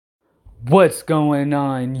What's going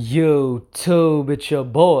on YouTube? It's your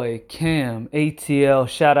boy camATL.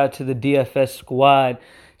 Shout out to the DFS squad.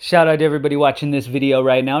 Shout out to everybody watching this video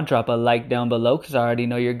right now. Drop a like down below because I already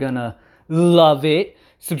know you're gonna love it.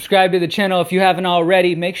 Subscribe to the channel if you haven't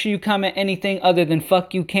already. Make sure you comment anything other than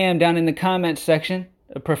fuck you Cam down in the comments section.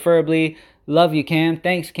 Preferably love you Cam.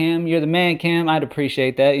 Thanks Cam. You're the man Cam. I'd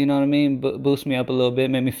appreciate that. You know what I mean? Boost me up a little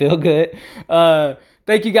bit. Make me feel good.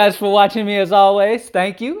 Thank you guys for watching me as always.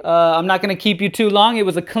 Thank you. I'm not going to keep you too long. It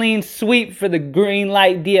was a clean sweep for the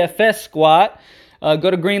Greenlight DFS squad. Go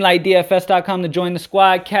to greenlightdfs.com to join the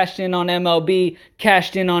squad. Cashed in on MLB,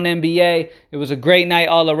 cashed in on NBA. It was a great night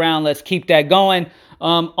all around. Let's keep that going.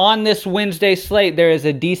 On this Wednesday slate, there is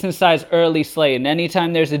a decent-sized early slate. And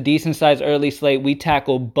anytime there's a decent-sized early slate, we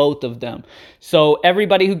tackle both of them. So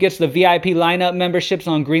everybody who gets the VIP lineup memberships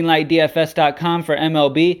on greenlightdfs.com for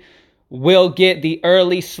MLB will get the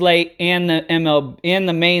early slate and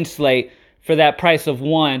the main slate for that price of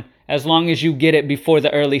one. As long as you get it before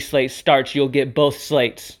the early slate starts, you'll get both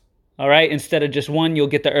slates. All right? Instead of just one, you'll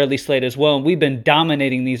get the early slate as well. And we've been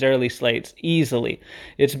dominating these early slates easily.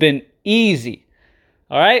 It's been easy.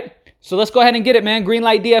 All right? So let's go ahead and get it, man.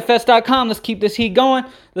 Greenlightdfs.com. Let's keep this heat going.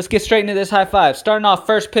 Let's get straight into this high five. Starting off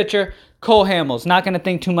first pitcher, Cole Hamels. Not going to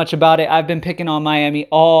think too much about it. I've been picking on Miami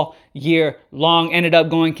all year long. Ended up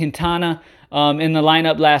going Quintana in the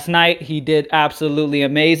lineup last night. He did absolutely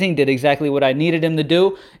amazing. Did exactly what I needed him to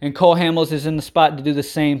do. And Cole Hamels is in the spot to do the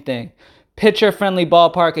same thing. Pitcher-friendly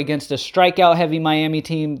ballpark against a strikeout-heavy Miami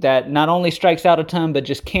team that not only strikes out a ton, but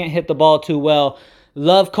just can't hit the ball too well.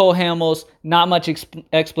 Love Cole Hamels. Not much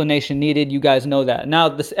explanation needed. You guys know that. Now,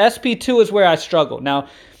 this SP2 is where I struggle. Now,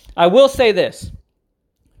 I will say this.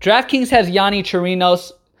 DraftKings has Yonny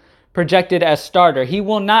Chirinos projected as starter. He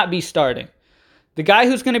will not be starting. The guy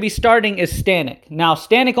who's going to be starting is Stanek. Now,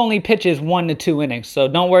 Stanek only pitches 1 to 2 innings, so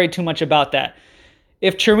don't worry too much about that.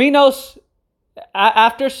 If Chirinos,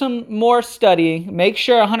 after some more studying, make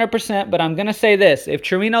sure 100%, but I'm going to say this. If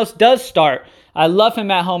Chirinos does start, I love him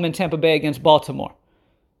at home in Tampa Bay against Baltimore.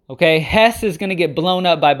 Okay, Hess is going to get blown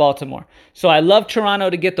up by Baltimore. So I love Tampa Bay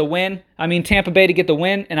to get the win,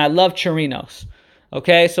 and I love Chirinos.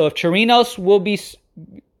 Okay, so if Chirinos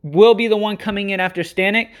will be the one coming in after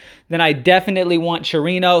Stanek, then I definitely want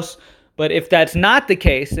Chirinos. But if that's not the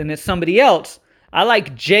case and it's somebody else, I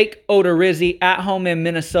like Jake Odorizzi at home in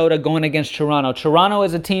Minnesota going against Toronto. Toronto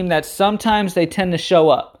is a team that sometimes they tend to show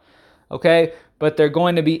up, okay? But they're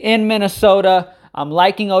going to be in Minnesota. I'm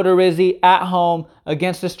liking Odorizzi at home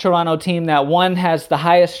against this Toronto team that one has the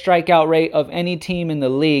highest strikeout rate of any team in the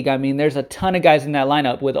league. I mean, there's a ton of guys in that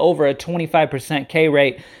lineup with over a 25% K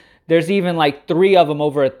rate. There's even like 3 of them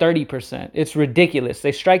over a 30%. It's ridiculous.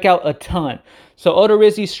 They strike out a ton. So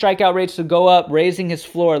Odorizzi's strikeout rates will go up, raising his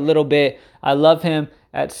floor a little bit. I love him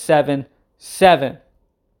at 7-7.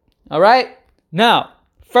 All right? Now,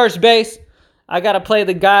 first base. I got to play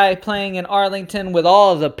the guy playing in Arlington with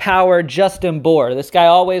all the power, Justin Bour. This guy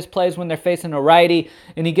always plays when they're facing a righty,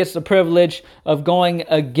 and he gets the privilege of going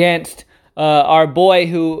against our boy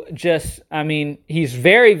who he's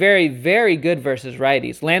very, very, very good versus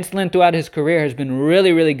righties. Lance Lynn throughout his career has been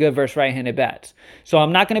really, really good versus right-handed bats. So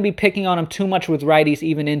I'm not going to be picking on him too much with righties,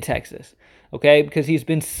 even in Texas, okay, because he's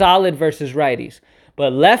been solid versus righties.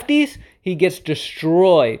 But lefties, he gets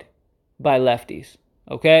destroyed by lefties,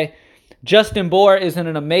 okay? Justin Bour is in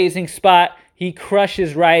an amazing spot. He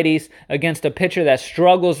crushes righties against a pitcher that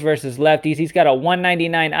struggles versus lefties. He's got a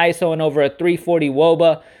 199 ISO and over a 340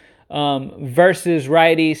 WOBA versus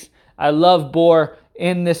righties. I love Bour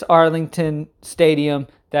in this Arlington stadium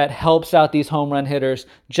that helps out these home run hitters.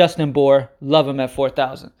 Justin Bour, love him at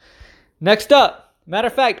 4,000. Next up, matter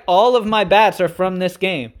of fact, all of my bats are from this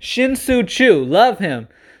game. Shin-Soo Choo, love him.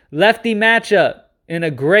 Lefty matchup. In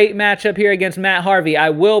a great matchup here against Matt Harvey.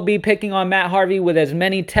 I will be picking on Matt Harvey with as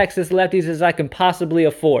many Texas lefties as I can possibly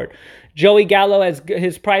afford. Joey Gallo,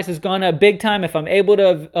 his price has gone up big time. If I'm able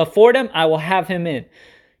to afford him, I will have him in.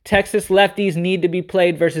 Texas lefties need to be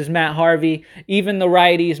played versus Matt Harvey. Even the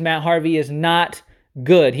righties, Matt Harvey is not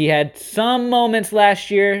good. He had some moments last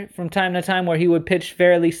year from time to time where he would pitch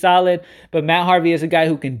fairly solid, but Matt Harvey is a guy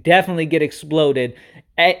who can definitely get exploded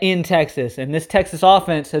in Texas. And this Texas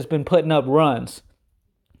offense has been putting up runs.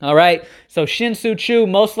 All right, so Shin-Soo Choo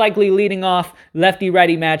most likely leading off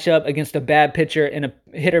lefty-righty matchup against a bad pitcher in a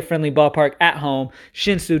hitter-friendly ballpark at home.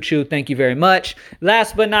 Shin-Soo Choo, thank you very much.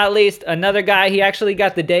 Last but not least, another guy. He actually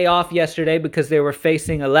got the day off yesterday because they were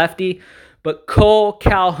facing a lefty, but Cole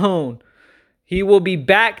Calhoun. He will be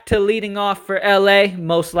back to leading off for LA,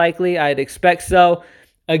 most likely. I'd expect so.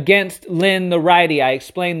 Against Lynn, the righty. I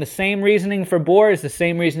explained the same reasoning for Bour is the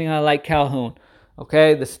same reasoning I like Calhoun.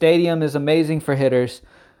 Okay, the stadium is amazing for hitters.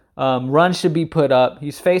 Runs should be put up.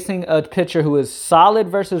 He's facing a pitcher who is solid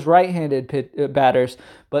versus right-handed batters,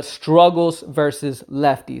 but struggles versus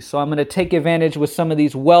lefties. So I'm going to take advantage with some of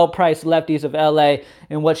these well-priced lefties of LA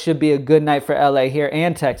and what should be a good night for LA here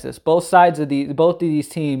and Texas. Both of these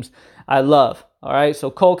teams I love. All right,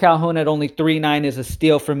 so Cole Calhoun at only 3.9 is a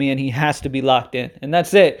steal for me, and he has to be locked in. And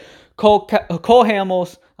that's it. Cole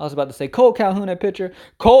Hamels. I was about to say Cole Calhoun at pitcher.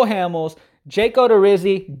 Cole Hamels, Jake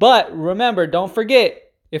Odorizzi. But remember, don't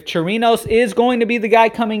forget, if Chirinos is going to be the guy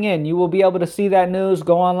coming in, you will be able to see that news.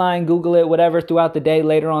 Go online, Google it, whatever, throughout the day,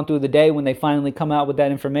 later on through the day when they finally come out with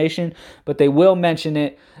that information. But they will mention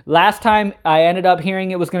it. Last time, I ended up hearing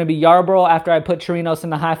it was going to be Yarbrough after I put Chirinos in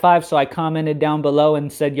the high five. So I commented down below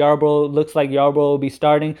and said looks like Yarbrough will be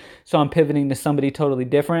starting. So I'm pivoting to somebody totally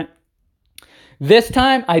different. This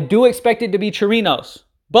time, I do expect it to be Chirinos.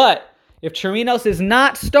 But if Chirinos is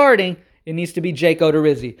not starting, it needs to be Jake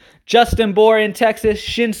Odorizzi. Justin Bour in Texas,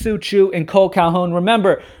 Shin-Soo Choo, and Cole Calhoun.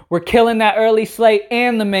 Remember, we're killing that early slate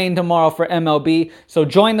and the main tomorrow for MLB. So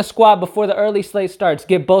join the squad before the early slate starts.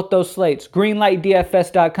 Get both those slates.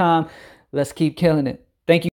 Greenlightdfs.com. Let's keep killing it.